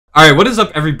Alright, what is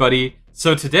up, everybody?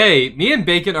 So today, me and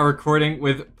Bacon are recording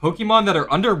with Pokemon that are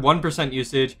under 1%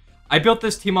 usage. I built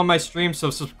this team on my stream, so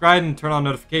subscribe and turn on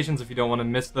notifications if you don't want to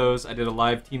miss those. I did a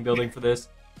live team building for this.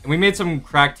 And we made some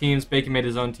crack teams, Bacon made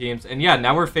his own teams. And yeah,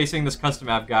 now we're facing this custom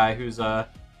app guy who's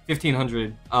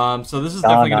 1500. So this is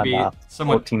definitely going to be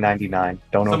somewhat... 1499.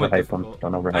 Don't overhype him.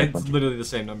 Don't overhype him. It's literally the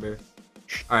same number.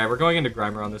 Alright, we're going into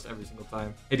Grimer on this every single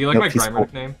time. Hey, do you like my Grimer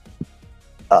nickname?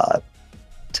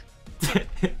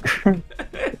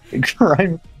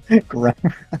 Grimer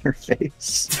on her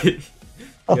face.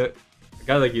 Yeah, a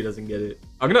guy like you doesn't get it.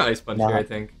 I'm gonna Ice Punch here, I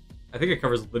think. I think it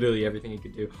covers literally everything he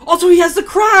could do. Also, he has the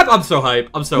crab! I'm so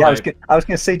hype. I'm so hype. I was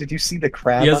gonna say, did you see the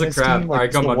crab? He has a crab. Like,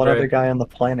 alright, come on, one other guy on the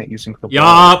planet using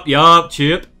crab. Yup,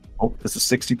 Chip. Oh, this is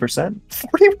 60%?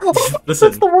 40? Listen,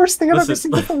 that's the worst thing I've ever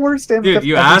seen. That's the worst damage. Dude,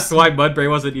 you asked why Mudbray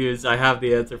wasn't used. I have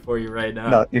the answer for you right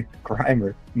now. No,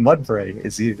 Grimer. Mudbray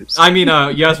is used. I mean,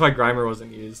 you asked why Grimer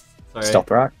wasn't used. Sorry. Stealth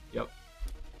Rock? Yep.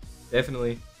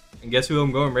 Definitely. And guess who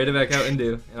I'm going right back out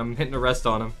into? And I'm hitting a rest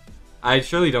on him. I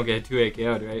surely don't get 2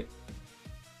 KO'd, right?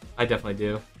 I definitely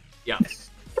do. Yeah.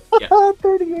 Yeah.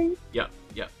 38. Yep.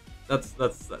 That's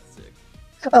sick.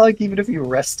 I like, even if you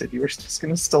rested, you were just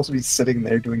gonna still be sitting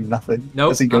there doing nothing.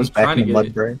 Nope. As he goes back into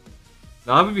Mudbray.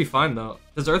 No, that would be fine though.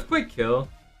 Does Earthquake kill?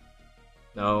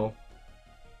 No.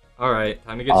 Alright,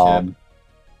 time to get chipped.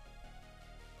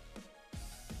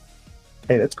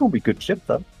 Hey, that's gonna be good chip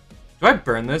though. Do I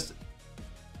burn this?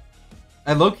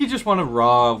 I low-key just want to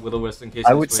raw Will-O-Wisp in case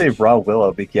I would say raw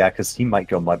Willow, but yeah, because he might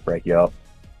go Mudbray. Yo,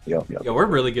 we're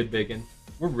really good, Bacon.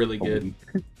 We're really good.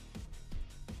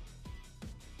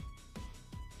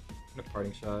 A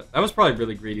parting shot. That was probably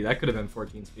really greedy. That could have been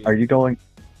 14 speed. Are you going?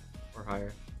 Or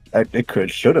higher. It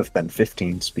should have been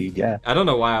 15 speed, yeah. I don't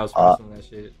know why I was pressing that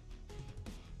shit.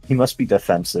 He must be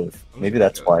defensive. Maybe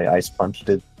that's why Ice Punch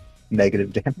did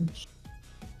negative damage.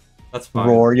 That's fine.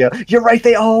 Roar, yeah. You're right,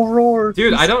 they all roar!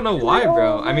 Dude, I don't know why,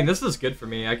 bro. I mean, this is good for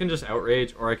me. I can just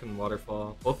Outrage or I can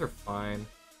Waterfall. Both are fine.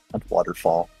 And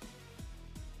Waterfall.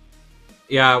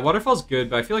 Yeah, Waterfall's good,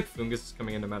 but I feel like Fungus is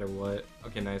coming in no matter what.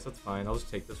 Okay, nice. That's fine. I'll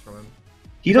just take this from him.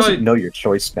 He doesn't know your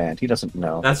choice band. He doesn't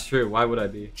know. That's true. Why would I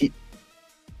be?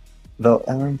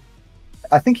 Though,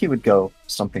 I think he would go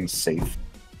something safe.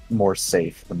 More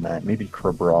safe than that. Maybe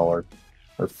Crabrawler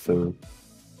or Fu.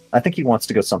 I think he wants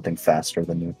to go something faster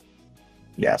than you.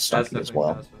 Yeah, Stunky as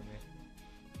well.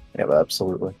 Yeah, but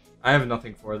absolutely. I have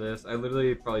nothing for this. I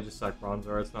literally probably just suck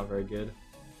Bronzor. It's not very good.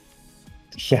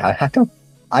 Yeah,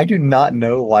 I do not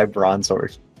know why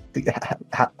Bronzor.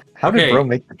 How did Bro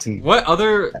make the team? What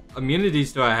other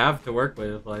immunities do I have to work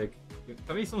with? Like,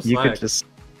 cut me some slack.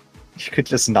 You could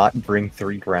just not bring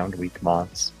 3 ground weak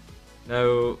mons.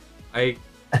 No,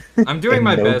 I'm doing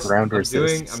my best.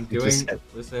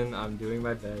 Listen, I'm doing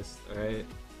my best. All right,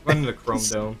 running the Chrome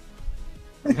Dome.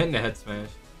 I'm hitting a head smash.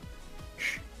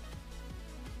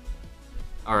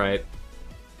 All right,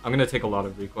 I'm gonna take a lot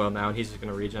of recoil now, and he's just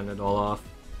gonna regen it all off.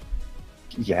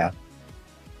 Yeah.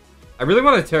 I really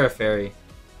want to Terra Fairy,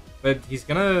 but he's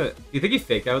gonna... Do you think he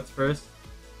fake outs first?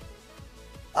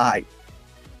 I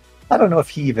don't know if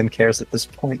he even cares at this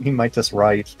point. He might just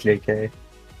ride JK.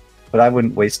 But I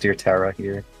wouldn't waste your Terra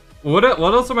here. What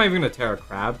else am I even gonna Terra?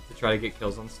 Crab to try to get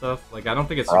kills on stuff? Like, I don't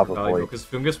think it's super valuable because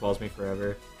Fungus walls me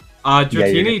forever.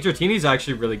 Dratini's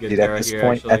actually really good Terra here,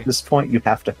 actually. At this point, you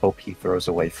have to hope he throws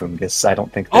away Fungus. I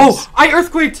don't think Oh! I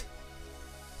Earthquaked!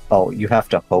 Oh, you have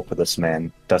to hope this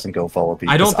man doesn't go Volbeat.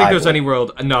 I don't think there's any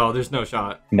world... No, there's no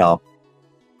shot. No.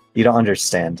 You don't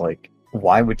understand, like,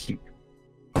 why would you...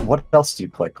 What else do you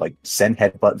click? Like, send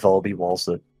Headbutt Volbeat walls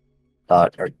the...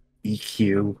 or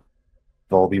EQ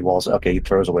Volbeat walls... Okay, he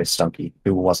throws away Stunky,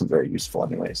 who wasn't very useful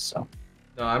anyways, so...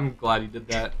 No, I'm glad he did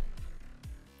that.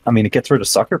 I mean, it gets rid of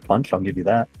Sucker Punch, I'll give you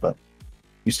that, but...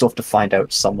 You still have to find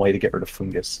out some way to get rid of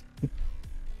Fungus.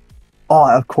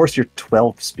 Oh, of course you're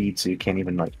 12 speed, so you can't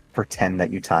even, like, pretend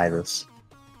that you tie this.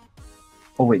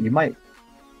 Oh, wait, you might...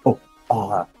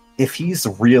 Oh, if he's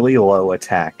really low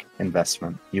attack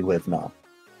investment, you live now.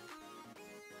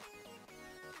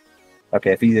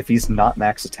 Okay, if he's not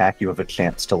max attack, you have a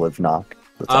chance to live knock.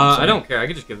 I don't care. I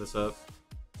can just give this up.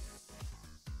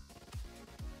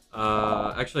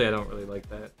 Actually, I don't really like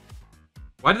that.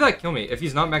 Why did that kill me? If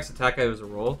he's not max attack, it was a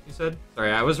roll, you said?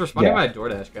 Sorry, I was responding to my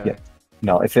DoorDash guy. Yeah.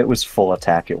 No, if it was full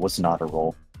attack, it was not a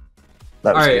roll.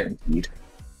 That was guaranteed.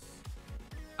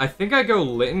 I think I go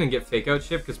Litten and get Fake Out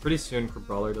Chip, because pretty soon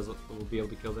Crabrawler will be able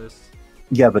to kill this.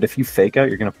 Yeah, but if you Fake Out,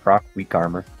 you're going to proc weak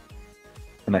armor.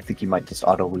 And I think you might just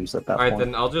auto-lose at that point. Alright,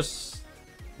 then I'll just...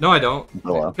 No, I don't.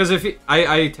 Because if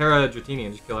I Terra Dratini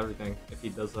and just kill everything, if he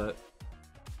does that.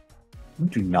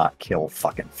 Do not kill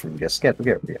fucking Fungus. Get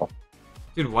real.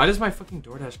 Dude, why does my fucking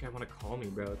DoorDash guy want to call me,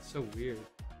 bro? It's so weird.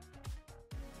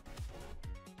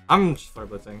 I'm just flare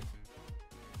blitzing.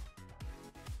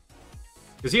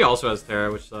 Because he also has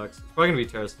Terra, which sucks. It's probably going to be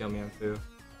Terra Steel Man too.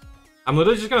 I'm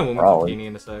literally just going to win with Zucchini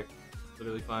in a sec. It's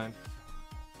literally fine.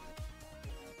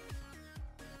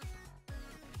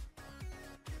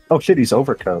 Oh shit, he's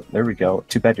overcoat. There we go.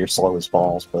 Too bad you're slow as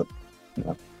balls, but you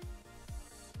know.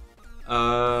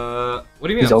 What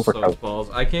do you mean He's I'm slow overcoat. as balls?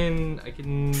 I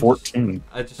can 14.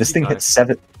 This thing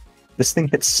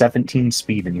hits 17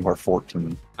 speed and you are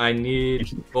 14. I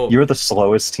need both. You're the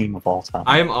slowest team of all time.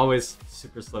 I am always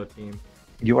super slow team.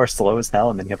 You are slow as hell,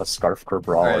 and then you have a Scarf Core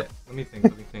Brawler. Alright, let me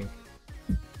think,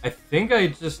 I think I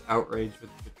just outraged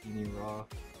with Bikini Raw.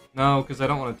 No, because I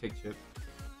don't want to take chip.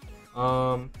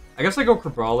 I guess I go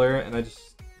Brawler and I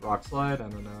just Rock Slide? I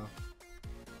don't know.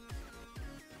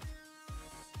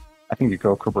 I think you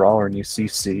go Brawler and you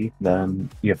CC, then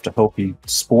you have to hope he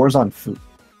spores on food.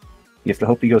 You have to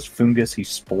hope he goes Fungus, he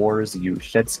spores, you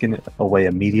shed skin it away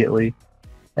immediately,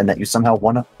 and that you somehow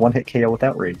one hit KO with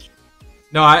Outrage.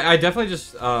 No, I definitely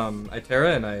just I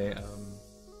Terra and I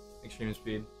Extreme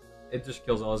Speed. It just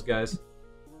kills all his guys.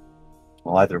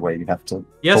 Well, either way, you have to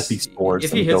hope he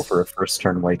spores and go for a first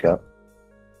turn wake up.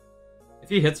 If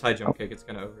he hits high jump kick, it's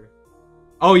kind of over.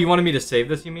 Oh, you wanted me to save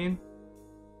this, you mean?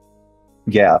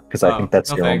 Yeah, because I think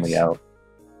that's no your thanks. only out.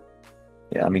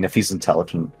 Yeah, I mean, if he's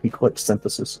intelligent, he clicks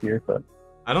Synthesis here, but...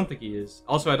 I don't think he is.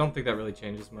 Also, I don't think that really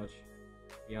changes much,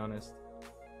 to be honest.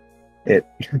 It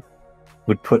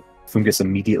would put Fungus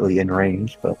immediately in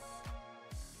range, but...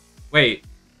 Wait.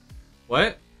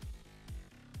 What?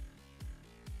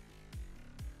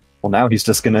 Well, now he's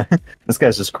just gonna... This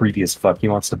guy's just greedy as fuck. He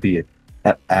wants to be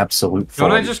at absolute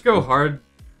Don't I just go hard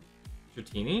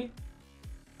Dratini?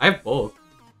 I have bulk.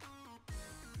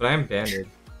 But I am banded.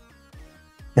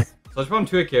 Sludge Bomb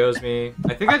 2 KOs me.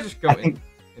 I think I just go into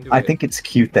it. I think it's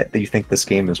cute that you think this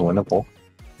game is winnable.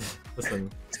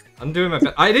 Listen, I'm doing my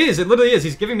best. It is. It literally is.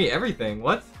 He's giving me everything.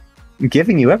 What? I'm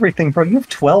giving you everything, bro. You have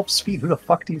 12 speed. Who the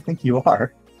fuck do you think you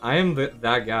are? I am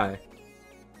that guy.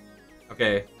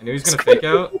 Okay, I knew he was gonna fake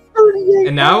out.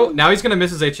 And now he's gonna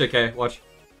miss his HJK. Watch.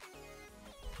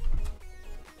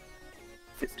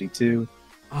 52.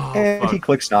 Oh, and fuck. he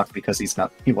clicks knock because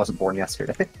he wasn't born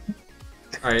yesterday.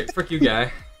 Alright, frick you,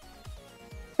 guy.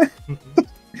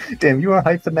 Damn, you are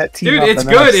hyping that team Dude, up, it's and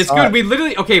then I good, it's saw good. it.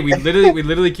 We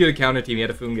literally queued a counter team. He had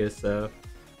a Fungus, so.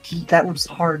 That was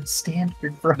hard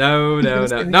standard, bro. No. He No,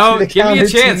 was gonna no, shoot a give me a counter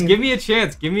chance. team. Give me a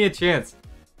chance. Give me a chance.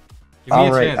 Give me All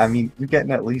a right, chance. I mean, you're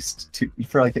getting at least two. You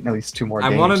feel like getting at least 2 more I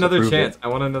games. want to another prove chance. It. I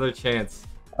want another chance.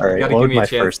 All right, You gotta load give me a my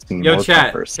chance. first team. Yo, load my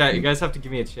chat, first you team. guys have to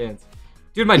give me a chance.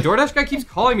 Dude, my DoorDash guy keeps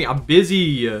calling me. I'm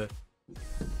busy. I'm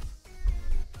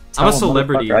a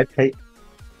celebrity.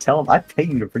 Tell him I pay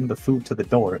you to bring the food to the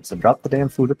door. So drop the damn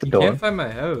food at the door. Can't find my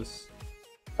house.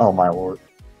 Oh my lord.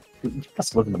 You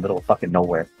must live in the middle of fucking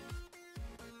nowhere.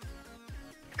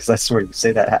 Because I swear, you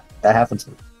say that happens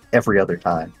every other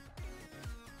time.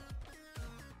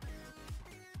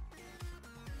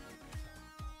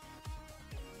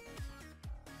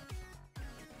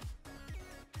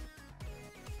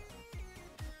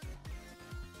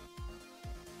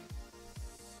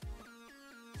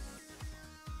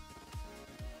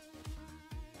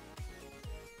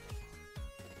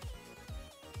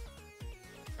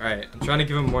 Alright, I'm trying to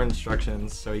give him more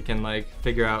instructions so he can, like,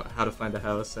 figure out how to find a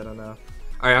house. I don't know.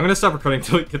 Alright, I'm gonna stop recording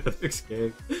until we get the next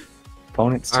game.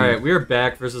 Opponents. Alright, we are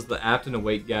back versus the apt and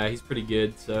await guy. He's pretty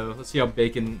good, so let's see how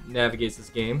Bacon navigates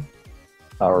this game.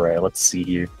 Alright, let's see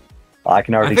here. I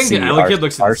can already see I think the Elekid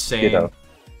looks our insane. Skiddo.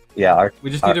 Yeah,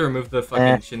 We just need to remove the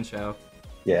fucking Shin Chao.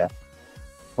 Yeah.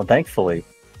 Well, thankfully,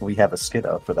 we have a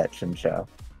Skiddo for that Shin Chao.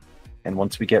 And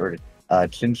once we get rid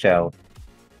of Shin Chao,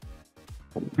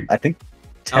 I think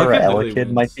Terra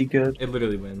Elekid might be good. It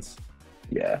literally wins.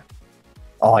 Yeah.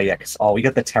 Oh, yeah, because we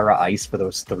got the Terra Ice for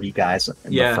those 3 guys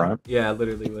in the front. Yeah, it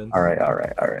literally wins. Alright.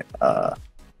 Gotta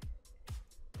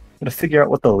figure out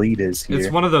what the lead is here.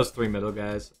 It's one of those 3 middle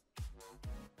guys.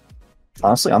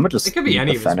 Honestly, I'm gonna just. It could be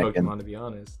any of his Fennekin. Pokemon, to be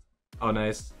honest. Oh,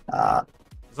 nice. Is Uh,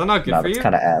 that not good no, for that's you?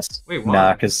 kind of ass. Wait, why?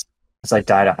 Nah, because I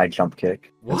died a high jump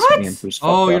kick. 'Cause What? me and Bruce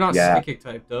Oh, fucked you're up. not psychic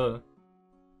type, duh.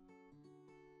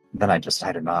 Then I just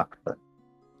had a knock, but...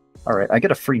 Alright, I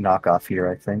get a free knockoff here,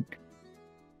 I think.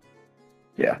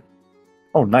 Yeah.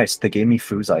 Oh, nice. They gave me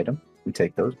Foo's item. We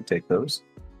take those, I'm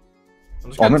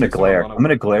just I'm gonna take some glare. on I'm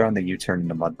gonna glare on the U-turn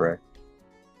into Mudbray.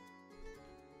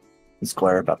 This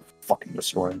glare about to fucking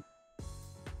destroy him.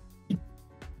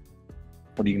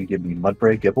 What are you gonna give me?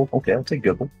 Mudbray? Gibble? Okay, I'll take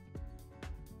Gibble.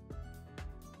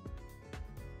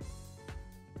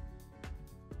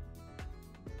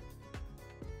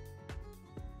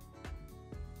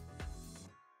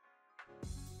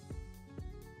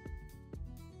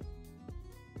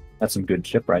 That's some good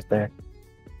chip right there.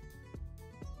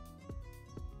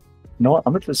 You know what?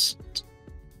 I'm gonna just...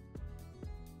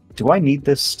 Do I need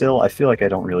this still? I feel like I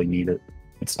don't really need it.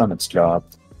 It's done its job.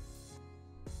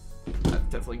 I've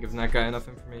definitely given that guy enough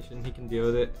information. He can deal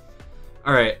with it.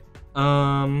 Alright.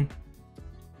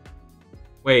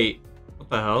 Wait. What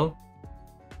the hell?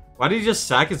 Why did he just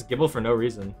sack his Gibble for no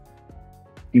reason?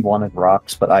 He wanted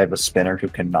rocks, but I have a spinner who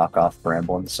can knock off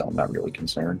Bramblin, so I'm not really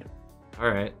concerned.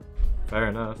 Alright. Fair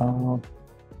enough.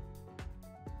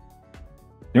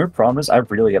 Your problem is I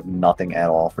really have nothing at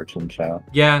all for Chin Chow.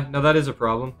 Yeah, no, that is a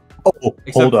problem. Oh,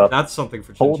 Except hold up. That's something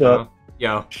for Chin Hold Chow. up.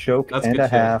 Yeah. Choke That's and good a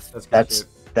shit. half. That's good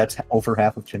That's over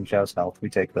half of Chin Chow's health. We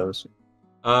take those.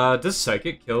 Does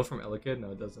Psychic kill from Elekid?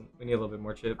 No, it doesn't. We need a little bit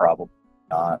more chip. Probably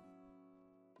not.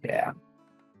 Yeah.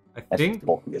 I That's think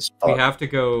bulky as we fuck. have to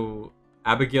go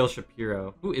Abigail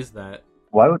Shapiro. Who is that?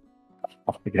 Why would...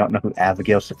 Oh, you don't know who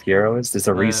Abigail Shapiro is? There's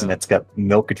a reason Yeah. it's got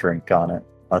milk drink on it.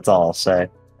 That's all I'll say.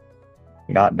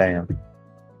 God damn.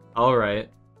 Alright.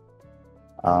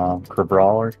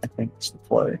 Brawler, I think, is the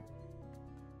play.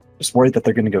 Just worried that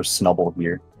they're gonna go Snubble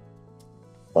here.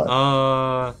 But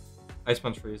Ice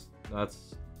Punch Freeze. No,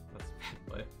 that's a bad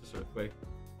play. Just Earthquake.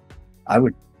 I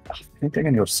think they're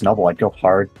gonna go Snubble. I'd go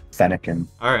hard Fennekin.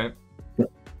 Alright.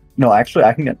 No, actually,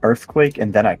 I can get Earthquake,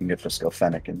 and then I can just go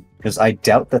Fennekin. Because I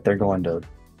doubt that they're going to...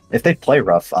 If they play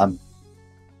rough, I'm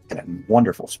in a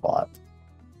wonderful spot.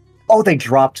 Oh, they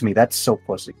dropped me. That's so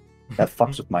pussy. That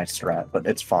fucks with my strat, but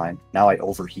it's fine. Now I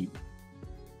overheat.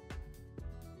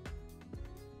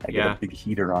 I get a big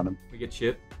heater on him. We get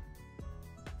chip.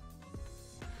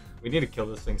 We need to kill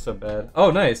this thing so bad. Oh,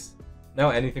 nice. Now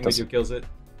anything we do kills it.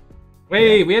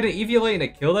 Wait, we had an Eviolate and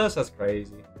it killed us? That's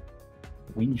crazy.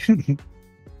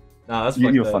 Nah, that's fucked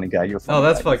up. You're a funny guy. You're a funny guy.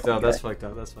 That's guy. fucked up. That's fucked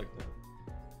up. That's fucked up.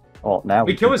 Well, now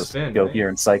we kill can with just spin. Go right? here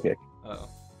in Psychic. Uh-oh.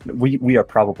 We are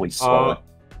probably slower.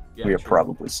 Yeah, we are true.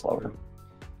 probably slower.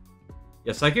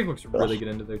 Yeah, Psychic looks really good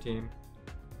into their team.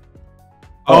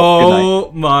 Oh,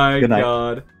 oh my good night.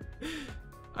 god.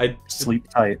 I sleep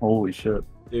tight. Holy shit.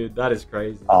 Dude, that is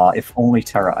crazy. If only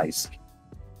Terra Ice.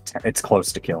 It's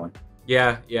close to killing.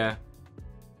 Yeah, yeah.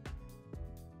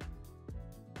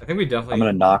 I think we definitely... I'm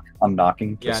gonna knock. I'm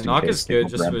knocking. Yeah, just knock in is case good, they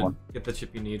just grab to one. get the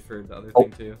chip you need for the other Oh.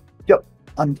 thing too. Yep.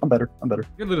 I'm better. I'm better.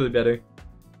 You're literally better.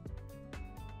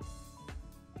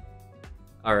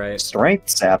 Alright. Strength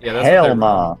sap. Yeah, that's Hell what they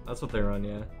nah. run. That's what they run,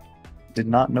 yeah. Did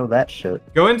not know that shit.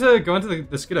 Go into the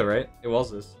Skiddo, right? It was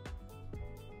this.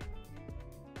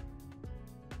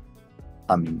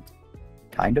 I mean,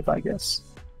 kind of, I guess.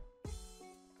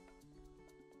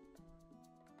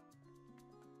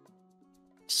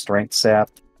 Strength sap.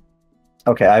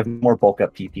 Okay, I have more bulk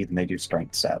up PP than they do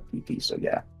strength sap PP, so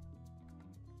yeah.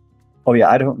 Oh yeah,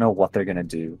 I don't know what they're gonna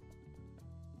do.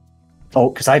 Oh,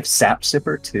 because I have sap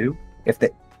sipper too. If they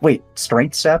wait,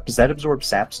 strength sap, does that absorb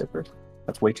sap sipper?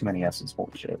 That's way too many S's.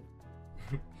 Holy shit.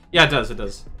 Yeah, it does. It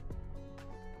does.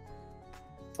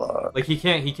 Fuck. Like he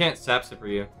can't sap sipper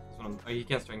you. He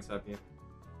can't strength sap you.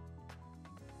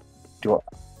 What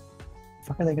the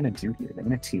fuck are they gonna do here? They're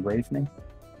gonna T-wave me?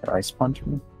 Or ice punch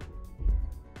me?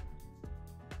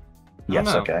 Yes,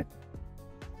 know. okay.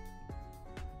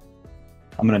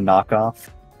 I'm gonna knock off.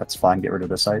 That's fine, get rid of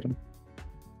this item.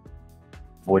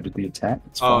 Avoided the attack.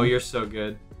 It's Oh, fine. you're so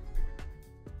good.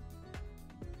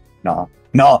 Nah.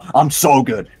 No, I'm so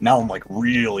good. Now I'm like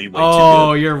really way too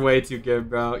Oh, good. you're way too good,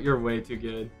 bro. You're way too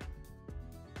good.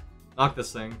 Knock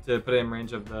this thing to put it in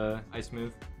range of the ice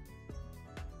move.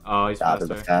 Oh, he's Out of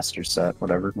faster. the faster set.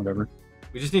 Whatever.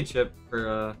 We just need chip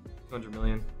for 200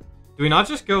 million. Do we not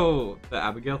just go the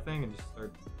Abigail thing and just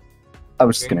start? I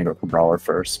was just gonna go for Brawler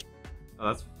first.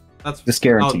 Oh, that's. This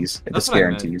guarantees. that's This what I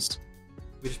meant. guarantees.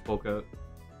 We just bulk out,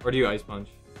 or do you ice punch?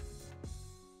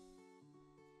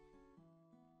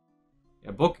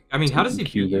 Yeah, bulk. I mean, how does he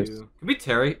Q beat this. you? Can we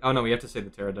Terry? Oh no, we have to say the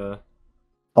Terra. Duh.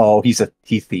 Oh, he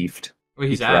thiefed. Wait,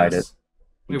 he's He tried ass. it.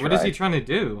 Wait, what is he trying to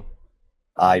do?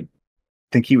 I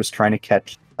think he was trying to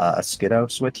catch a Skiddo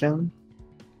switch in.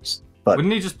 But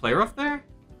Wouldn't he just play rough there?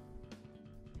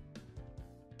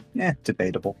 yeah,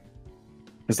 debatable.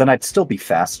 Because then I'd still be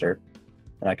faster,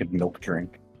 and I could milk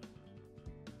drink.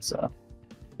 So,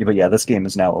 yeah, but yeah, this game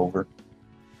is now over.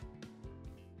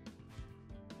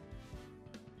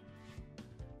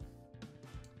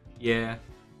 Yeah.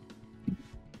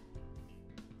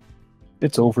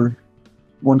 It's over.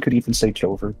 One could even say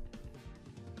Chover.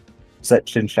 That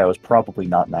Chinchou is probably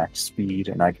not max speed,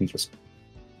 and I can just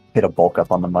hit a bulk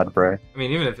up on the Mudbray. I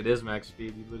mean, even if it is max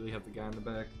speed, you literally have the guy in the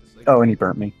back. Just like, Oh, and he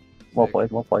burnt me. Well Sick.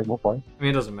 played, well played, well played. I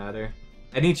mean, it doesn't matter.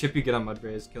 Any chip you get on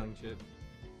Mudbray is killing chip.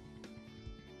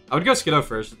 I would go Skiddo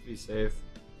first just to be safe.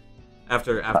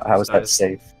 After How this is that dies.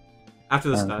 safe? After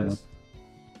this I don't know. dies.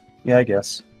 Yeah, I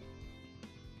guess.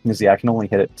 Because yeah, I can only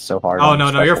hit it so hard. Oh on no,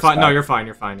 the no, you're special fine. No, spell. you're fine.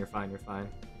 You're fine. You're fine. You're fine.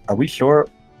 Are we sure?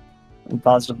 I'm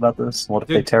positive about this. What if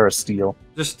they Dude. Terra Steel?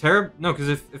 Just Terra. No, because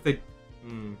if they.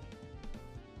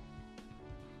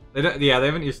 They don't, yeah, they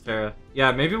haven't used Terra.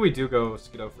 Yeah, maybe we do go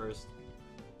Skiddo first.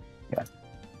 Yeah.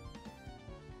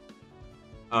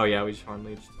 Oh yeah, we just Horn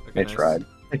Leeched. Okay, They nice. tried.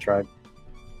 They tried.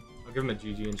 I'll give him a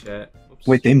GG in chat. Oops.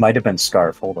 Wait, they might have been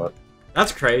Scarf. Hold up.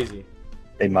 That's crazy.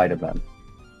 They might have been.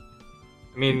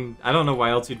 I mean, I don't know why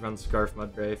else you'd run Scarf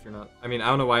Mudbray if you're not. I mean, I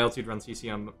don't know why else you'd run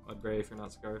CC on Mudbray if you're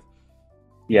not Scarf.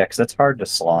 Yeah, because that's hard to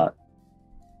slot.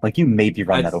 Like you maybe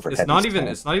run that over It's Heavy not even. Stone.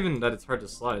 It's not even that it's hard to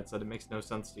slot. It's that it makes no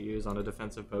sense to use on a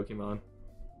defensive Pokemon.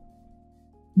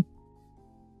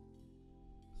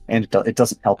 And it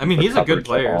doesn't help. I mean, for he's a good coverage at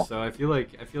player, all. so I feel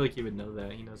like he would know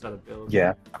that. He knows how to build.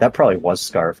 Yeah, that probably was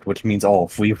Scarfed, which means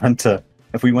if we went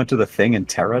to the thing and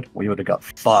Terra'd, we would have got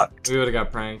fucked. We would have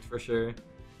got pranked for sure.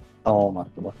 Oh my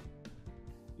god.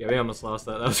 Yeah, we almost lost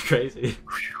that. That was crazy.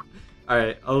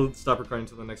 Alright, I'll stop recording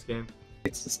until the next game.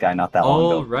 It's this guy not that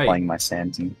long ago Alright. playing my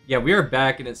Sand Team. Yeah, we are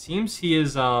back, and it seems he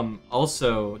is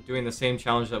also doing the same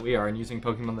challenge that we are and using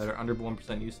Pokemon that are under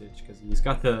 1% usage, because he's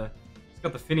got the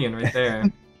Finian right there.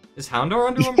 Is Houndour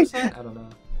under 1%? I don't know.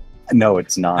 No,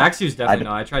 it's not. Axew's definitely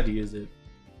not. I tried to use it.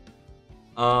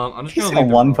 I'm just He's gonna got leave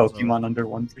the one rolls Pokemon on. under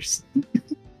 1%.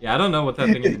 Yeah, I don't know what that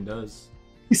thing even does.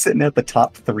 He's sitting at the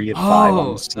top 3 and 5 on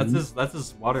Oh, this team. that's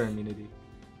his water immunity.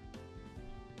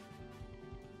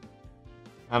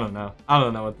 I don't know. I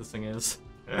don't know what this thing is.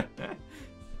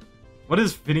 What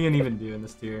does Finian even do in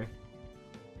this tier?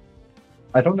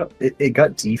 I don't know. It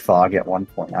got defog at one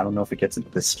point. I don't know if it gets into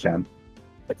this gen.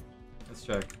 Let's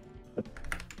check.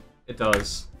 It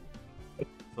does.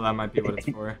 So that might be what it's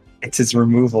for. It's his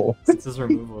removal. It's his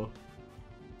removal.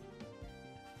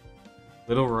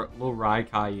 Little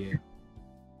Raikai.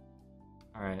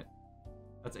 Alright.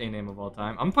 That's a name of all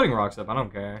time. I'm putting rocks up. I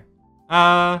don't care.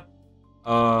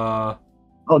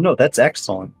 Oh no, that's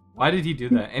excellent. Why did he do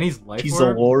that? And he's Life He's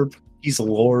Orb? a Lorb. He's a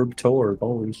Lorb Torb.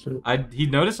 Holy shit. He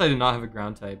noticed I did not have a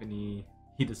ground type, and he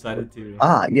decided to.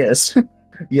 Ah, yes.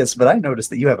 Yes, but I noticed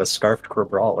that you have a Scarfed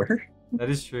Crabrawler. That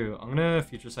is true. I'm gonna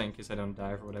Future Sight in case I don't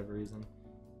die for whatever reason.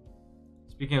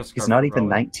 Speaking of Scarf He's not even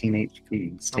Brawler, 19 HP.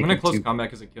 He's I'm gonna taking close 2. combat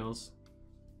because it kills.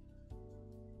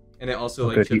 And it also Oh,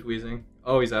 like good, chip wheezing.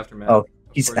 Oh, he's Aftermath. Oh, Of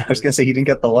he's. course I he was is. gonna say he didn't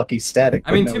get the lucky static.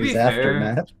 I mean, but no, to be he's fair-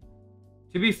 Aftermath.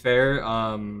 To be fair,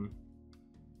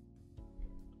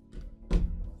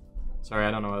 sorry,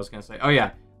 I don't know what I was gonna say. Oh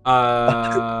yeah,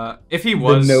 if he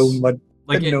was the no mud,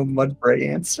 like no Mudbray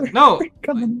answer. no,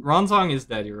 Come on. Ronzong is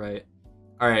dead. You're right.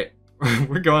 All right,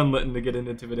 we're going Litten to get an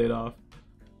Intimidate off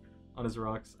on his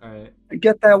rocks. All right.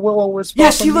 Get that Will-O-Wisp.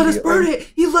 Yes, off he let us immediately. burn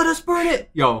it. He let us burn it.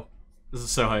 Yo, this is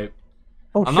so hype.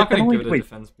 Oh, I'm not shit, gonna give it a wait,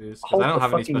 defense boost because hold I don't the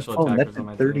have any fucking special phone. attackers That's on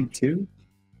my at team. 32.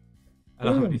 I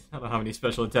don't have any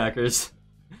special attackers.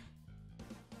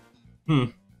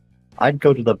 I'd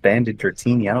go to the Banded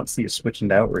Dratini. I don't see you switching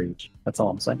to Outrage. That's all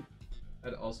I'm saying.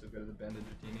 I'd also go to the Banded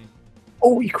Dratini.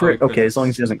 Oh, he crit. he Okay, crit. as long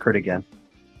as he doesn't crit again.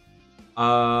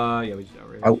 Yeah, we just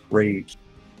outrage. Outrage.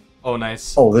 Oh,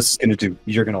 nice. Oh, this is gonna do.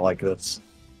 You're gonna like this.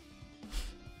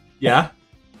 Yeah.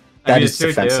 That it's is two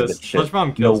defensive KOs. as shit. Sludge Bomb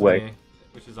No kills way. me,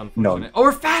 which is unfortunate. Oh,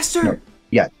 we're faster.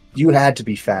 No. You had to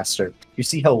be faster. You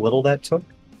see how little that took?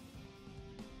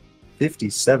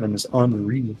 57 is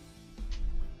unreal.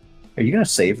 Are you gonna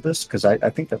save this? Because I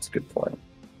think that's a good play.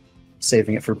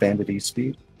 Saving it for Bandit E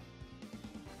speed.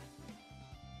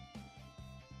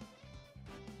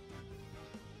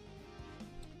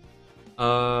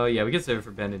 Yeah, we can save it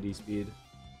for Bandit E speed.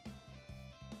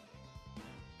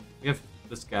 We have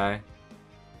this guy.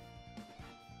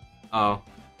 Oh.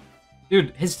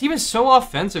 Dude, his team is so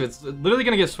offensive, it's literally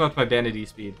gonna get swept by Bandit E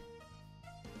speed.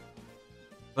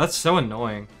 That's so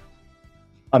annoying.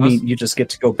 I Plus- mean, you just get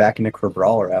to go back into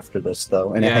Crabrawler after this,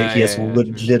 though, and Yeah, he has yeah,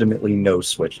 legitimately no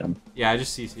switching Yeah, I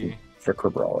just CC. for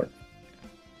Crabrawler.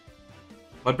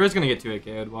 Mudbray's gonna get 2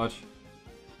 AK'd, watch.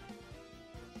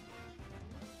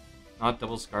 Not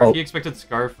double Scarf. Oh. He expected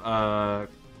Scarf, Yeah,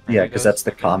 Granny because does? that's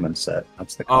the Okay. common set.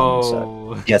 That's the common set.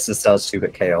 Oh. Yes, this does 2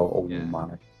 hit KO. Oh Yeah. my.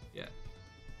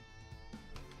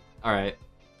 Alright.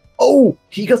 Oh,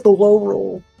 he got the low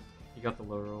roll. He got the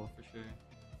low roll for sure.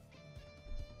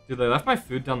 Dude, they left my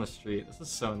food down the street. This is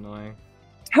so annoying.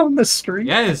 Down the street?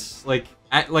 Yes, like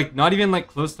not even like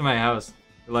close to my house.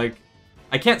 Like,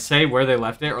 I can't say where they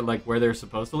left it or like where they're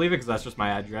supposed to leave it because that's just my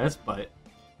address. But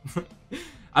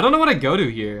I don't know what I go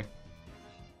to here.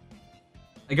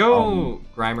 I go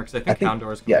Grimer because I think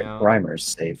Houndour's coming Yeah, out. Grimer's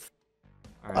safe.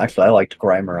 Alright. Actually, I liked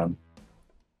Grimer on I'm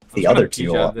the just gonna other two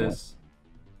a PJ lot more. this.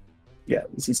 Yeah,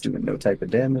 he's doing no type of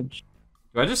damage.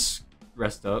 Do I just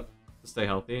rest up to stay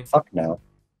healthy? Fuck no.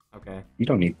 Okay. You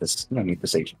don't need this. You don't need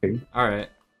this HP. All right.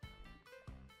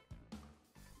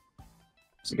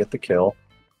 So you get the kill.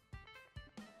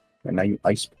 And now you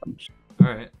ice punch. All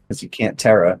right. Because you can't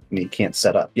Terra and you can't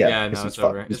set up. Yeah, no, it's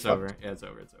over. It's over. Yeah, it's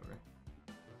over. It's over.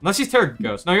 Unless he's Terra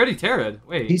Ghost. No, you already Terra'd.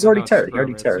 Wait. He's no, already it's Terra'd. super He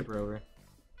already over. It's Terra'd. super over.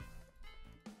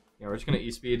 Yeah, we're just gonna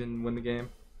E-speed and win the game.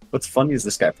 What's funny is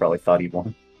this guy probably thought he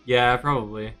won. Yeah,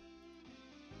 probably.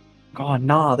 Oh,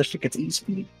 nah, this shit gets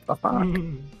E-speed. Fuck.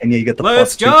 And yeah, you get the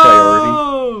Let's +2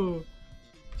 priority.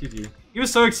 GG. He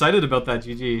was so excited about that.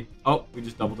 GG. Oh, we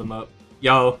just doubled him up.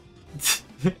 Yo.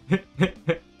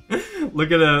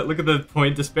 look at the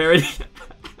point disparity.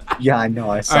 Yeah, I know.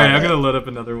 I saw. All right, that. I'm gonna load up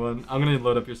another one. I'm gonna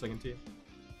load up your second team.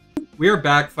 We are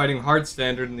back fighting hard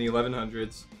standard in the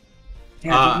 1100s.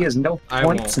 Yeah, he has no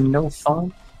points and no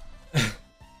fun.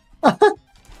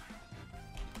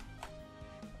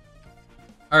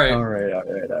 All right. All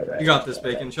right. You got this,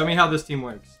 Bacon. Show me how this team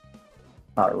works.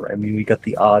 All right. I mean, we got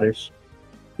the oddish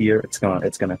here. It's gonna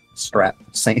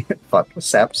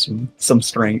sap some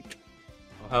strength.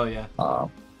 Oh hell yeah.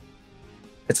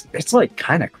 It's like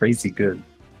kind of crazy good.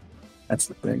 That's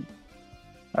the thing.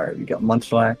 All right, we got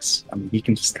Munchlax. I mean, he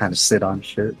can just kind of sit on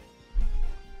shit.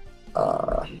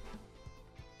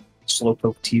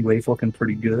 Slowpoke T-Wave looking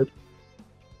pretty good.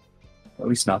 At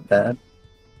least not bad.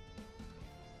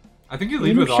 I think you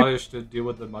lead with Oddish to deal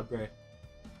with the Mudbray.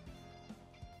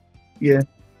 Yeah,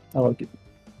 I like it.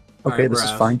 Okay, this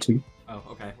is fine too. Oh,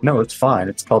 okay. No, it's fine.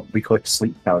 It's called we click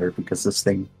Sleep Powder because this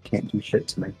thing can't do shit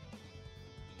to me.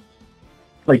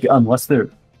 Like, unless they're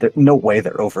no way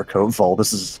they're Overcoat Vol.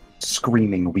 This is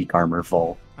screaming weak armor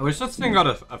Vol. I wish this thing got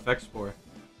a effect spore.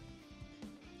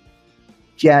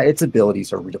 Yeah, its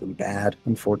abilities are really bad,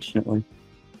 unfortunately.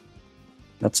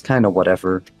 That's kind of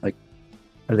whatever. Like,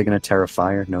 are they going to Terra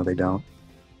Fire? No, they don't.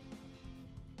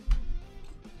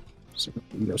 So,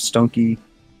 you know, Stunky.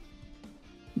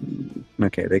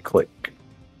 Okay, they click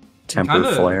Temper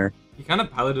Flare. He kind of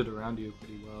piloted around you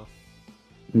pretty well.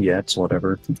 Yeah, it's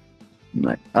whatever.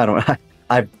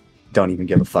 I don't even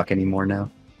give a fuck anymore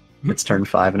now. It's turn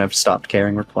 5 and I've stopped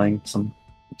caring. We're playing some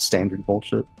standard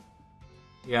bullshit.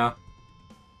 Yeah.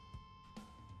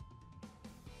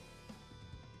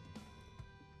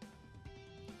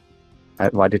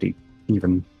 Why did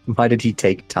he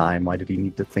take time? Why did he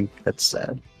need to think? That's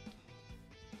sad.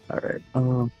 Alright,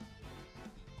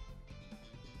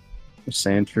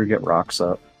 Sandshrew get rocks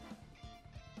up.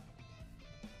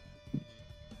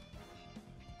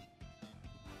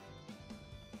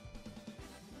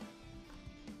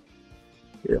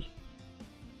 Yeah.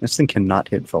 This thing cannot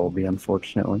hit Volby,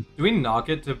 unfortunately. Do we knock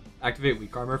it to activate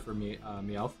weak armor for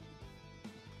Meowth?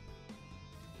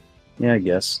 Yeah, I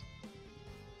guess.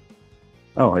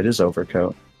 Oh, it is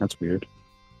Overcoat. That's weird.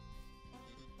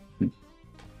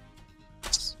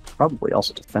 It's probably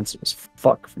also defensive as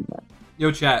fuck from that.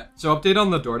 Yo, chat. So, update on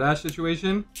the DoorDash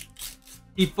situation.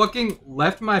 He fucking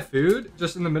left my food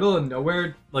just in the middle of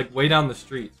nowhere, like way down the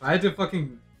street. So I had to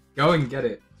fucking go and get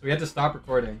it. So we had to stop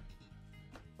recording.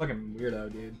 Fucking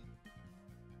weirdo, dude.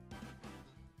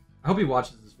 I hope he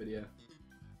watches this video.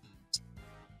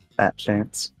 Fat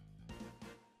chance.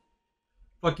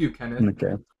 Fuck you, Kenneth.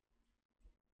 Okay.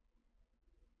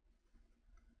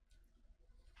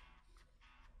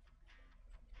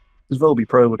 His Volby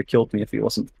probably would have killed me if he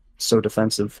wasn't so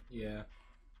defensive. Yeah.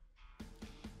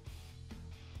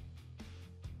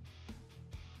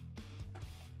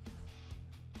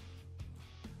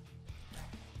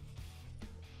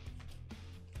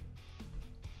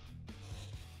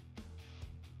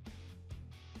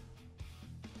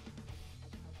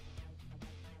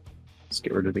 Let's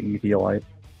get rid of the Eviolite.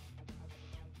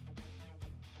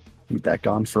 Need that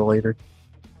gone for later.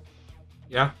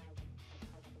 Yeah.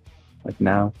 Like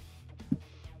now.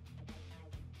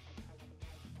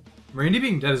 Marini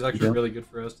being dead is actually really good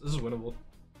for us. This is winnable.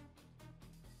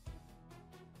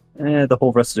 The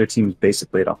whole rest of their team is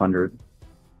basically at 100.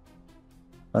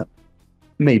 But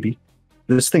maybe.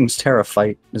 This thing's Terra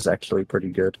Fight is actually pretty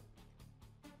good.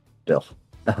 Still.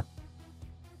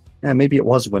 Yeah, maybe it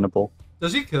was winnable.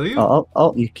 Does he kill you?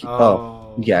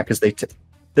 Yeah, because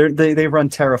they run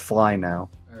Terra Fly now,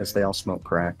 because they all smoke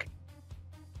crack.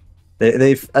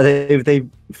 They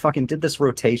fucking did this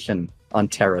rotation on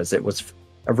Terras.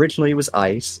 Originally it was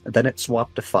ice, then it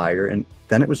swapped to fire, and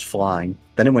then it was flying,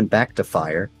 then it went back to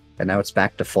fire, and now it's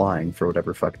back to flying for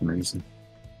whatever fucking reason.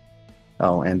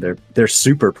 Oh, and they're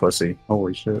super pussy.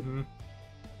 Holy shit. Mm-hmm.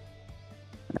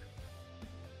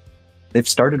 They've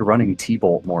started running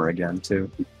T-Bolt more again too.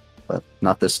 But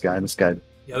not this guy. This guy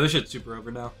Yeah, this shit's super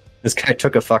over now. This guy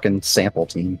took a fucking sample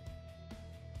team.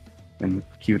 and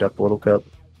queued up Little Cup.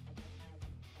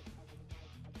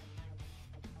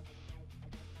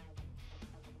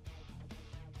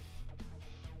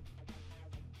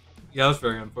 Yeah, that's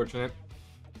very unfortunate.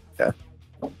 Yeah.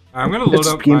 I'm gonna load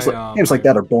up games my. Games like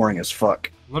that are boring as fuck.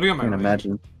 Loading up my. I can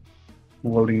imagine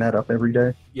loading that up every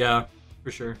day. Yeah,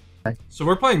 for sure. So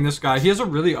we're playing this guy. He has a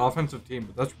really offensive team,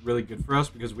 but that's really good for us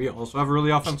because we also have a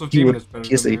really offensive team and it's better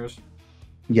than theirs.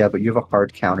 Yeah, but you have a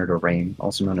hard counter to Rain,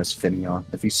 also known as Finneon,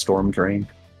 if he's Storm Drain.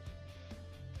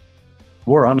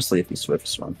 Or honestly, if he's Swift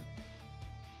Swim.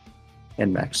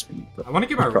 And Max Speed. I want to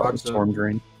get my rocks Storm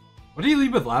Drain. What did he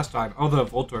lead with last time? Oh, the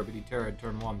Voltorb, but he Terra'd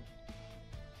turn 1.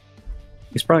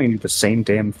 He's probably gonna do the same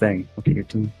damn thing. Look at your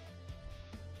team.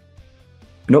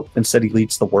 Nope, instead he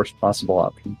leads the worst possible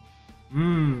option.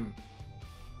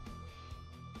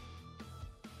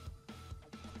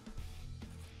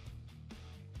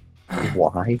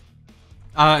 Why?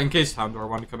 In case Houndour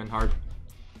wanted to come in hard.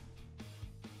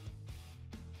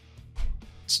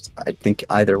 I think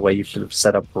either way you should have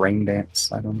set up Rain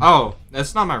Dance. I don't know. Oh,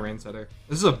 that's not my rain setter.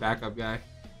 This is a backup guy.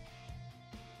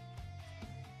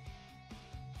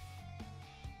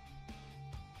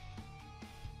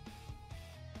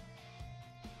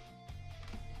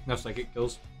 No psychic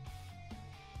kills.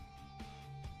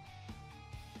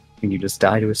 Can you just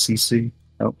die to a CC?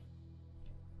 Nope.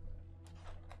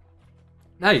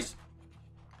 Nice.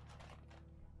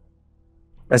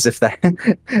 As if that,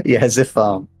 yeah, as if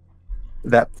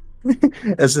that,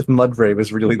 as if Mudray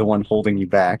was really the one holding you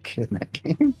back in that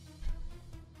game.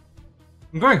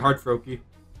 I'm going hard for Oki.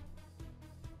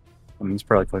 I mean, he's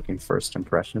probably clicking first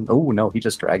impression. Oh no, he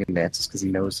just Dragon Dances because he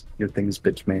knows your thing's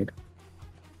bitch made.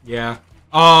 Yeah.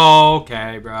 Oh,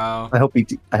 okay, bro. I hope he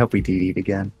DD'd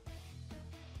again.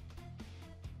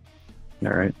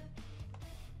 All right.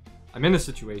 I'm in a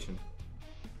situation.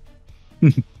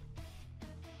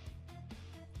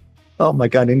 Oh my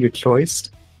god, in your choice.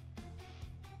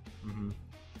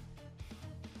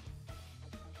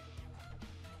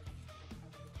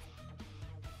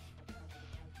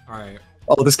 Alright.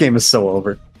 Oh, this game is so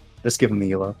over. Just give him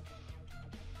the elo.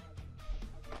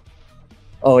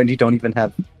 Oh, and you don't even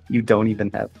have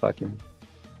fucking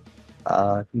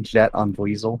Jet on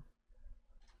Weasel.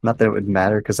 Not that it would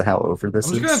matter because of how over this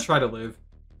is. I'm just gonna try to live.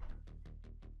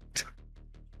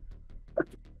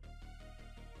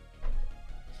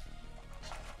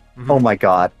 Oh my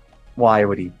god. Why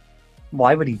would he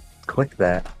click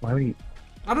that? Why would he?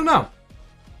 I don't know.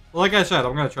 Well, like I said,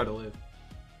 I'm gonna try to live.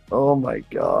 Oh my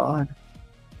god.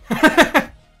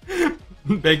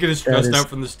 Bacon is stressed out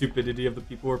from the stupidity of the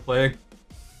people we're playing.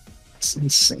 It's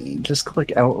insane. Just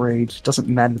click Outrage. It doesn't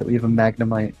matter that we have a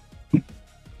Magnemite.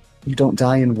 You don't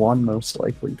die in one, most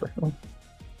likely, bro. I'm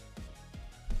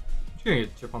just gonna get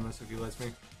a chip on this if he lets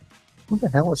me. Who the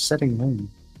hell is setting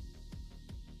lane?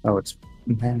 Oh, it's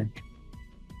Manic.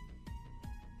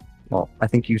 Well, I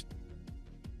think you...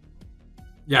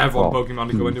 Yeah, I have one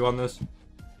Pokemon to go into on this.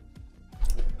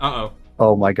 Uh-oh.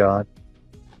 Oh my god.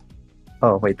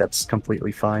 Oh, wait, that's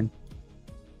completely fine.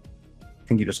 I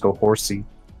think you just go Horsey,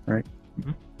 right?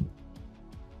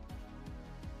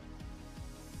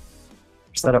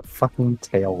 Set up fucking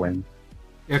Tailwind.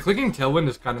 Yeah, clicking Tailwind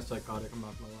is kind of psychotic, I'm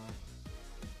not gonna lie.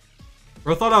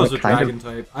 Bro thought I was a dragon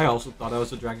type. I also thought I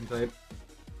was a dragon type.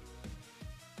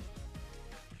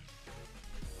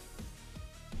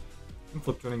 I'm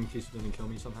flip turning in case he doesn't kill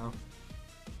me somehow.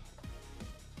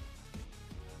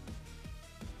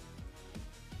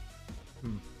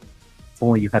 If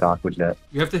only you had Aqua Jet.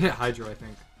 You have to hit Hydro, I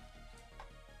think.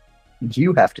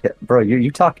 You have to hit... Bro,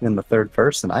 you talking in the third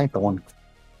person. I ain't the one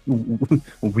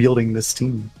wielding this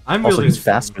team. I'm also, wielding he's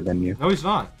faster than you. No, he's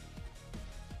not.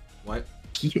 What?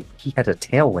 He had a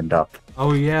Tailwind up.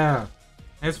 Oh, yeah.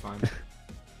 That's fine.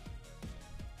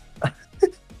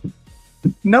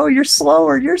 No, you're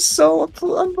slower. You're so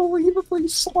unbelievably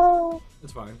slow.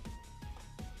 It's fine.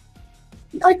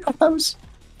 I was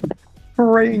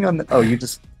praying on the... Oh, you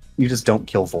just don't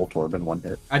kill Voltorb in one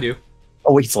hit. I do.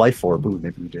 Oh, wait, it's Life Orb. Ooh,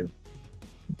 maybe you do.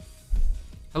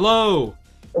 Hello!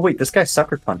 Oh, wait, this guy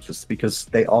Sucker Punches because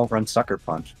they all run Sucker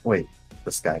Punch. Wait,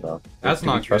 this guy, though. That's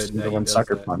not trust good. him to run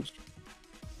Sucker Punch.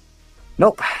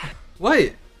 Nope.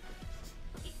 What?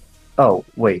 Oh,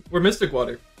 wait. We're Mystic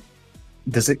Water.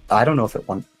 Does it... I don't know if it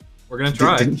won. We're gonna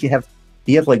try. Didn't he have...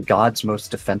 He had, like, God's most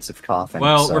defensive coughing.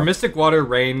 Well, so. we're Mystic Water,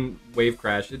 Rain, Wave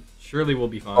Crash. It surely will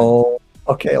be fine. Oh,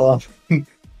 okay, well...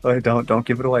 don't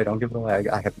give it away. Don't give it away.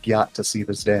 I have got to see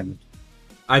this damage.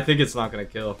 I think it's not gonna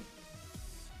kill.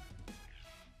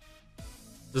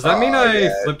 Does that mean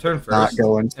I flip turn first not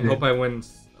going to. and hope I win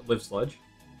Live Sludge?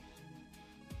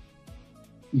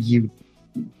 You...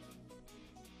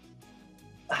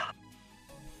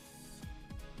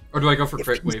 Or do I go for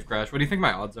crit wave crash? What do you think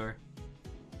my odds are?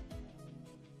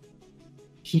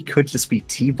 He could just be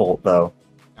T-Bolt, though.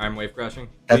 I'm wave crashing.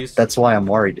 Please. That's why I'm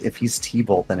worried. If he's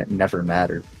T-Bolt, then it never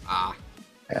mattered. Ah.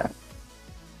 Yeah.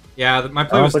 Yeah, my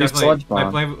play was definitely to flip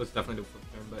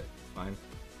turn, but it's fine.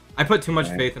 I put too much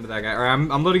faith into that guy. Or I'm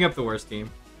loading up the worst team.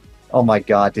 Oh my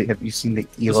god, have you seen the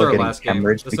Elo getting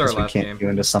hemorrhaged because we can't do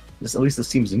into something? At least this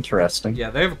seems interesting. Yeah,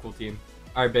 they have a cool team.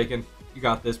 Alright, Bacon. You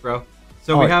got this, bro.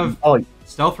 So we have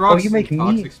Stealth Rocks and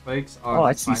Toxic Spikes on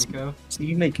I see. So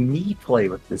you make me play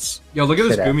with this. Yo, look at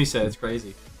this Gumi set. It's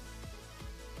crazy.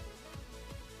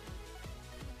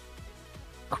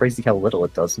 Crazy how little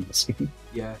it does in this game.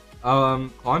 Yeah.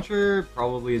 Clauncher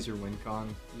probably is your win con.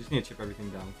 You just need to chip everything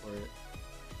down for it.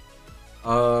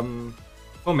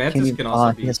 Fomantis can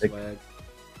also be swag.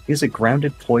 He has a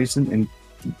grounded poison, and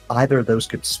either of those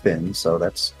could spin, so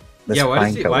that's... Yeah, why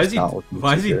is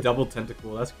he double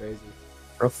tentacle? That's crazy.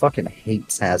 Bro fucking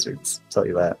hates hazards, I'll tell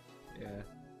you that. Yeah.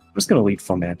 I'm just gonna lead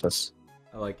Fomantis.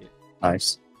 I like it.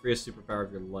 Nice. Freest superpower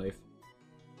of your life.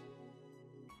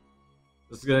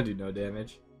 This is gonna do no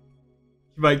damage.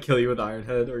 He might kill you with Iron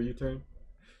Head or U-turn.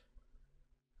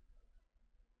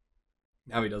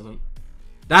 Now he doesn't.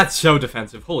 That's so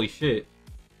defensive. Holy shit.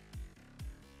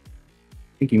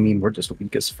 I think you mean we're just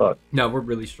weak as fuck. No, we're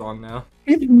really strong now.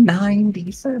 We have 9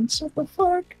 defense. What the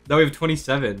fuck? No, we have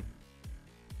 27.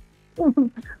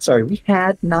 Sorry, we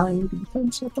had 9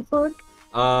 defense. What the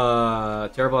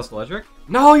fuck? Terra Blast Electric?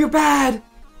 No, you're bad!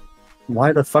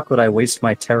 Why the fuck would I waste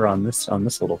my Terra on this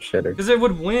little shitter? Because it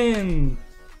would win!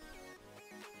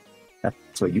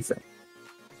 That's what you think.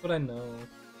 That's what I know.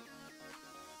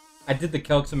 I did the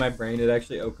calcs in my brain. It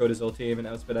actually OCO'd his ulti and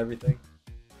outspit everything.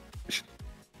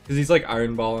 Because he's like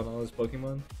Iron Ball on all his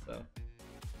Pokemon, so...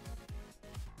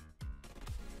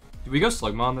 Do we go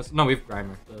Slugma on this? No, we have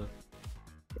Grimer. So...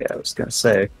 Yeah, I was gonna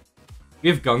say. We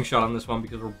have Gung Shot on this one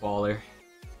because we're baller.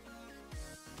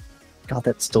 God,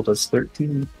 that still does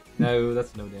 13. No,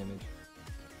 that's no damage.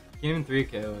 Can't even 3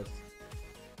 KOS.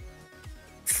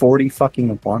 40 fucking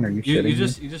 1, are you shitting me?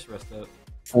 You just rest up.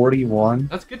 41?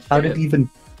 That's good shit. How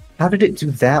did it do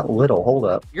that little? Hold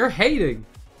up. You're hating!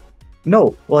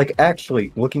 No, like,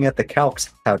 actually, looking at the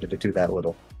calcs, how did it do that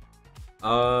little?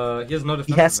 He has no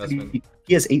defense investment.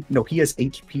 He has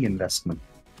HP investment.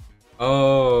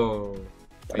 Oh.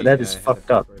 Wait, that is fucked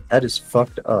up. That is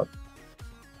fucked up.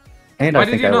 And why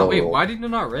did you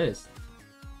not rest?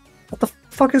 What the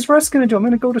fuck is rest gonna do? I'm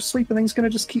gonna go to sleep and then he's gonna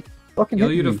just keep fucking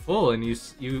hitting you me. to full and you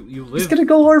live. He's gonna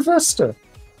go Larvesta.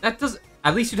 That does.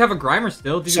 At least you'd have a Grimer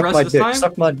still. Did you rest this time?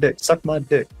 Suck my dick. Suck my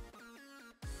dick.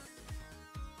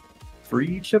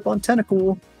 Free chip on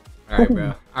tentacle. Alright,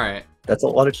 bro. Alright. That's a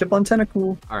lot of chip on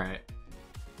tentacle. Alright.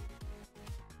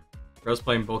 Bro's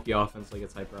playing bulky offense like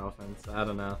it's hyper offense. I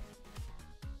don't know.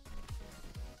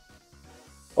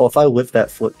 Oh, if I live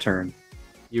that flip turn.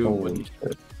 You wouldn't.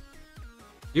 Do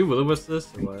you will-o-wisp this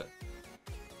or what?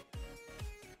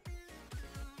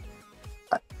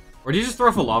 Or do you just throw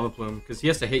off a Lava Plume? Because he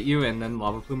has to hit you and then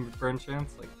Lava Plume burn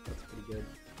chance? Like, that's pretty good.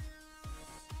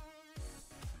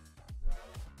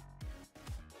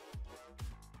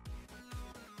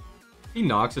 If he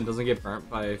knocks and doesn't get burnt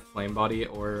by Flame Body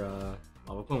or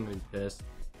Lava Plume, I'm gonna be pissed.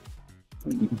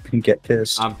 You can get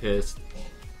pissed. I'm pissed.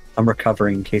 I'm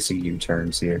recovering in case of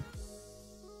U-turns here.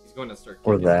 He's going to start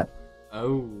kicking. Or that.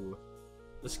 Oh.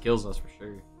 This kills us for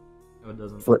sure. No, it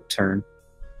doesn't. Flip turn.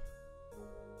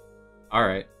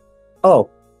 Alright. Oh.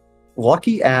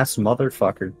 Lucky ass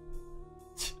motherfucker.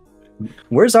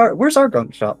 Where's our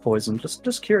gunk shot poison?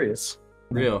 Just curious.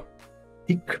 Real.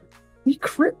 He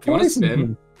crit poison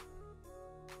him.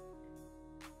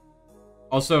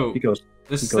 Also,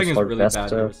 this thing is really bad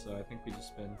to us, so I think we just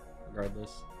spin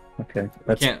regardless. Okay,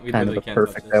 that's we kind of the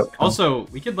perfect outcome. Also,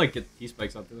 we could like get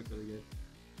T-spikes out. They look really good.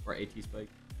 Or a T-spike.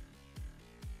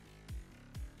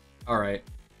 Alright.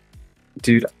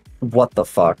 Dude, what the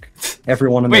fuck?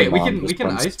 Everyone in Wait, we can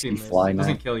ice beam this. It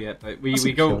doesn't kill yet, but we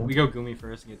go Gumi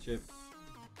first and get chip.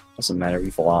 Doesn't matter,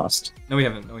 we've lost. No, we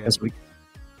haven't. No, we haven't.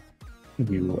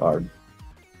 You are.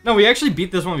 No, we actually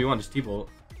beat this 1v1, just T-Bolt.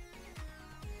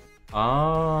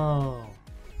 Oh.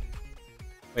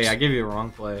 Wait, I gave you a wrong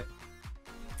play.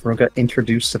 We got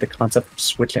introduced to the concept of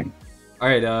switching.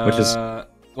 Alright, which is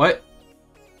what?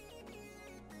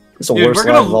 It's the worst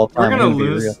line of all time.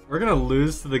 We're gonna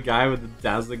lose to the guy with the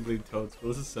dazzling gleam toad school.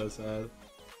 This is so sad.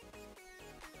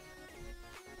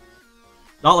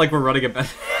 Not like we're running it better.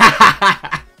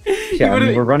 Yeah, I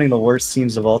mean, we're running the worst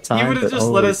teams of all time. He would have just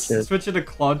let us switch into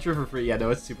Clauncher for free. Yeah, no,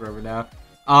 it's super over now.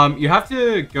 You have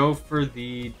to go for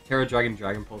the Terra Dragon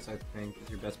Pulse, I think, is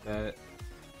your best bet.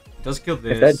 It does kill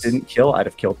this. If that didn't kill, I'd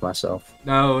have killed myself.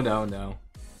 No.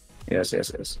 Yes,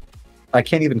 yes, yes. I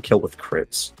can't even kill with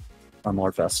crits on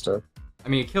Larvesta. I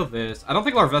mean, kill this. I don't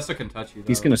think Larvesta can touch you, though.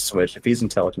 He's gonna switch. If he's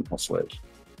intelligent, he'll switch.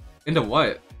 Into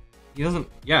what? He doesn't...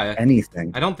 Yeah.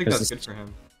 Anything. I don't think that's good for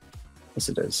him. Yes,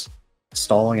 it is.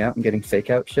 Stalling out and getting fake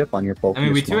out chip on your bulk. I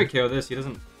mean, we 2-hit KO this. He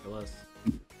doesn't kill us.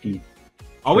 He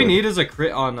All we need is a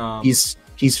crit on...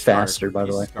 He's faster, by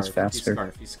the way. He's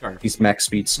faster. He's Scarf. He's max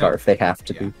speed Scarf. No. They have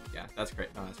to be. Yeah, that's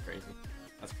great. No, that's crazy.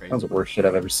 That's crazy. That was the worst shit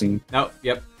I've ever seen. No,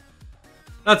 yep.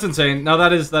 That's insane. No,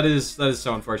 that is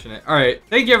so unfortunate. All right,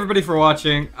 thank you everybody for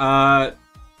watching. The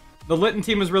Litton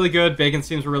team was really good. Bacon's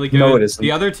teams were really good. No, it isn't.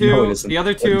 The other two, no, it isn't. the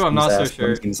other two, I'm not so sure.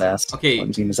 Litton team's ass. Okay,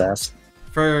 Litton team is ass.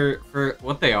 For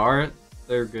what they are,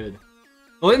 they're good.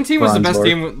 The Litton team was the best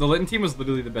team. The Litton team was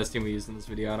literally the best team we used in this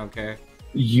video. I don't care.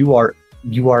 You are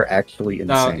actually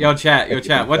insane. No, yo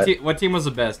chat. What team was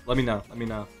the best? Let me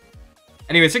know.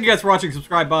 Anyways, thank you guys for watching.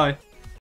 Subscribe. Bye.